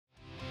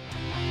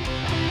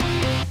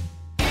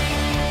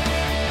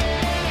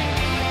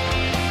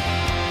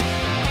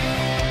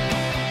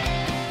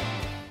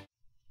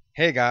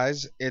Hey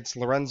guys, it's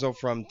Lorenzo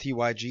from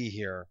TYG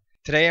here.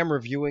 Today I'm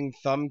reviewing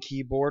Thumb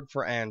Keyboard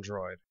for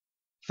Android.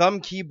 Thumb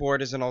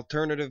Keyboard is an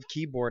alternative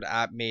keyboard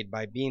app made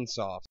by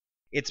Beansoft.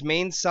 Its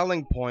main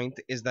selling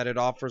point is that it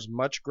offers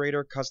much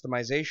greater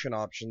customization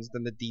options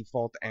than the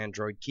default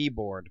Android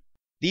keyboard.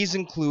 These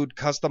include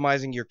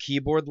customizing your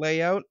keyboard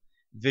layout,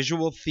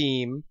 visual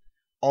theme,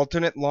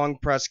 alternate long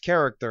press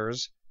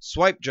characters,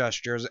 swipe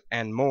gestures,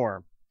 and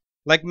more.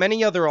 Like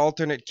many other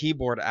alternate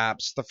keyboard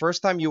apps, the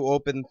first time you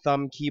open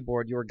Thumb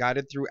Keyboard, you are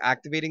guided through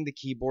activating the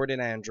keyboard in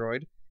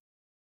Android,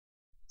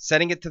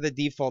 setting it to the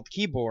default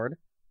keyboard,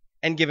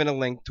 and given a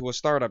link to a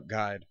startup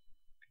guide.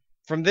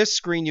 From this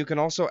screen, you can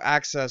also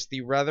access the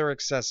rather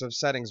excessive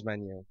settings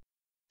menu.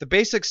 The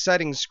basic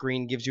settings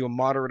screen gives you a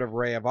moderate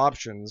array of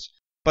options,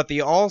 but the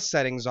All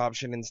Settings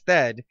option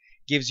instead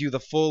gives you the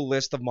full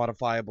list of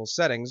modifiable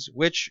settings,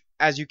 which,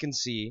 as you can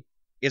see,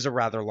 is a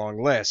rather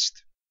long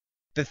list.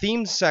 The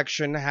themes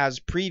section has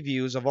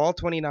previews of all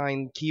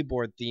 29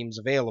 keyboard themes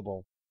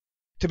available.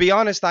 To be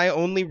honest, I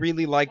only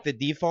really like the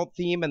default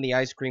theme and the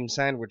ice cream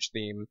sandwich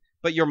theme,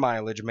 but your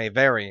mileage may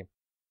vary.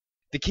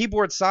 The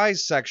keyboard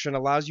size section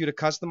allows you to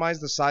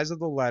customize the size of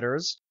the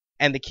letters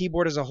and the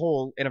keyboard as a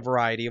whole in a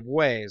variety of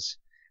ways.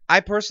 I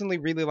personally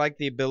really like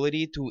the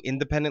ability to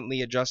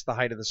independently adjust the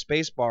height of the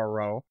spacebar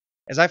row,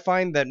 as I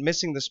find that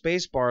missing the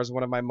spacebar is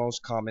one of my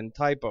most common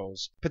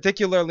typos,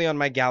 particularly on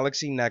my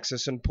Galaxy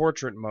Nexus in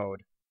portrait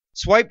mode.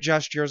 Swipe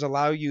gestures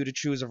allow you to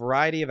choose a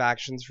variety of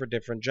actions for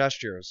different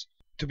gestures.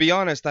 To be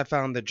honest, I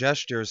found the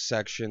gestures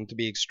section to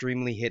be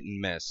extremely hit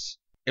and miss.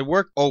 It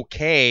worked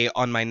okay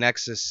on my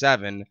Nexus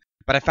 7,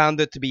 but I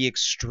found it to be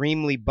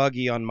extremely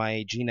buggy on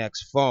my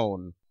G-Nex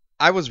phone.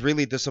 I was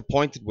really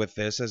disappointed with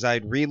this, as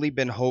I'd really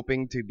been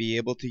hoping to be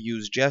able to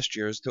use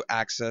gestures to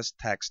access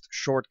text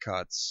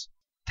shortcuts.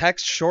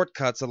 Text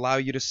shortcuts allow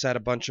you to set a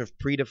bunch of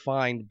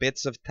predefined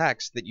bits of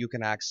text that you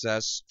can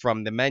access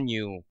from the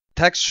menu.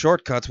 Text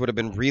shortcuts would have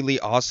been really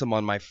awesome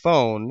on my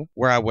phone,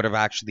 where I would have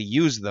actually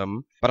used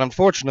them, but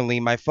unfortunately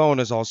my phone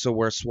is also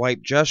where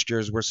swipe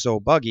gestures were so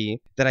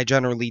buggy that I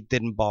generally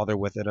didn't bother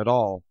with it at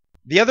all.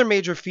 The other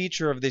major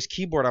feature of this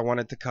keyboard I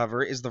wanted to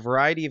cover is the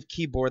variety of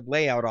keyboard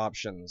layout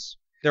options.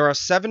 There are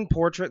 7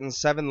 portrait and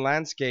 7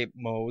 landscape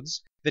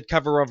modes that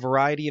cover a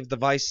variety of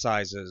device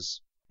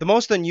sizes. The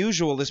most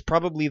unusual is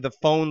probably the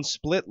phone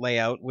split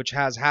layout, which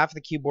has half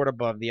the keyboard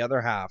above the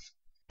other half.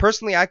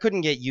 Personally, I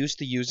couldn't get used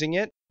to using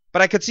it,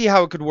 but I could see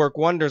how it could work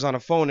wonders on a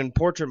phone in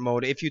portrait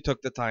mode if you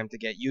took the time to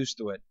get used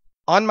to it.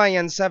 On my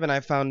N7, I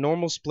found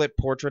normal split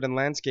portrait and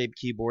landscape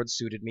keyboards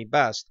suited me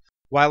best,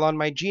 while on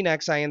my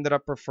G-Nex I ended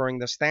up preferring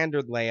the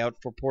standard layout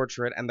for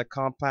portrait and the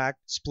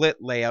compact split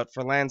layout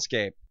for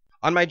landscape.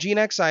 On my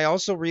G-Nex I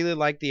also really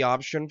like the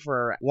option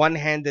for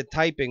one-handed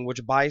typing,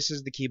 which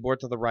biases the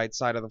keyboard to the right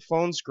side of the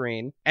phone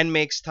screen and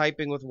makes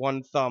typing with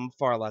one thumb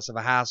far less of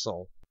a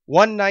hassle.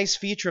 One nice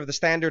feature of the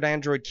standard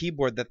Android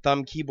keyboard that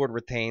Thumb Keyboard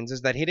retains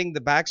is that hitting the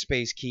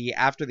backspace key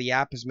after the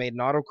app has made an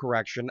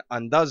autocorrection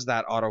undoes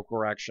that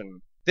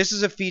autocorrection. This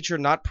is a feature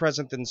not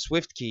present in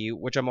SwiftKey,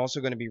 which I'm also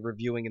going to be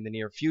reviewing in the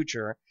near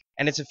future,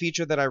 and it's a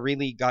feature that I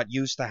really got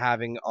used to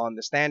having on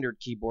the standard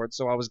keyboard,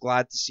 so I was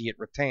glad to see it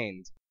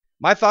retained.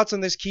 My thoughts on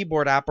this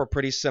keyboard app are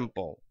pretty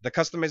simple. The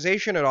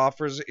customization it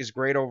offers is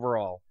great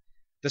overall.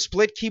 The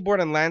split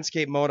keyboard and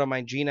landscape mode on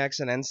my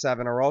G-Nex and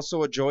N7 are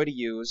also a joy to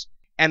use,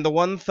 and the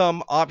one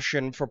thumb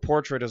option for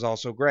portrait is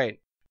also great.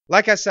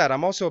 Like I said,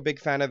 I'm also a big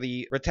fan of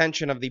the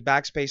retention of the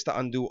backspace to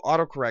undo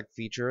autocorrect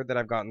feature that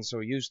I've gotten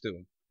so used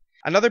to.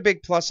 Another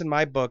big plus in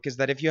my book is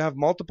that if you have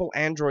multiple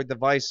Android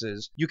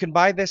devices, you can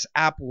buy this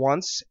app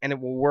once and it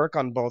will work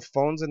on both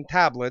phones and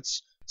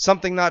tablets,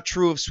 something not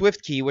true of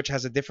SwiftKey, which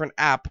has a different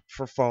app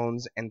for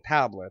phones and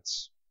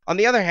tablets. On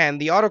the other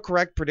hand, the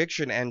autocorrect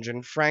prediction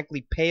engine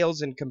frankly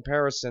pales in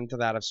comparison to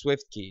that of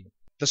SwiftKey.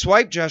 The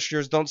swipe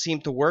gestures don't seem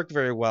to work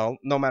very well,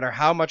 no matter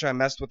how much I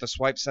messed with the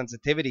swipe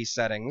sensitivity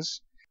settings.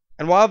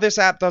 And while this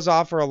app does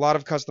offer a lot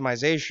of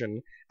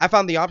customization, I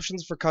found the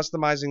options for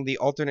customizing the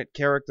alternate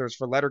characters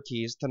for letter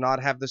keys to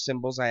not have the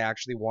symbols I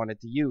actually wanted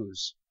to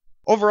use.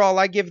 Overall,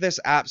 I give this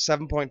app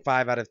 7.5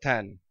 out of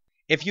 10.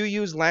 If you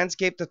use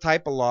landscape to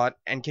type a lot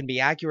and can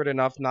be accurate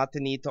enough not to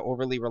need to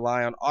overly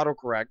rely on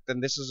autocorrect, then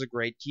this is a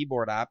great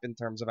keyboard app in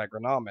terms of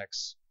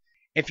ergonomics.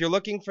 If you're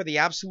looking for the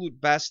absolute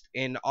best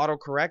in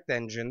autocorrect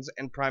engines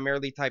and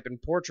primarily type in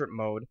portrait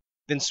mode,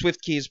 then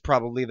SwiftKey is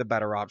probably the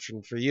better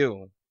option for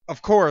you.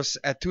 Of course,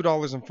 at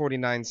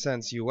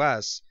 $2.49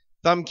 US,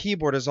 Thumb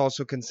Keyboard is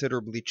also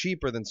considerably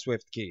cheaper than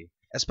SwiftKey,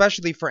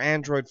 especially for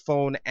Android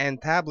phone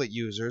and tablet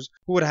users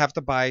who would have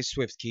to buy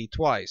SwiftKey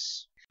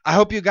twice. I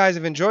hope you guys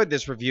have enjoyed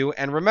this review,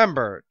 and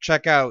remember,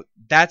 check out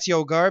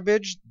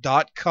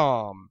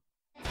that'syogarbage.com.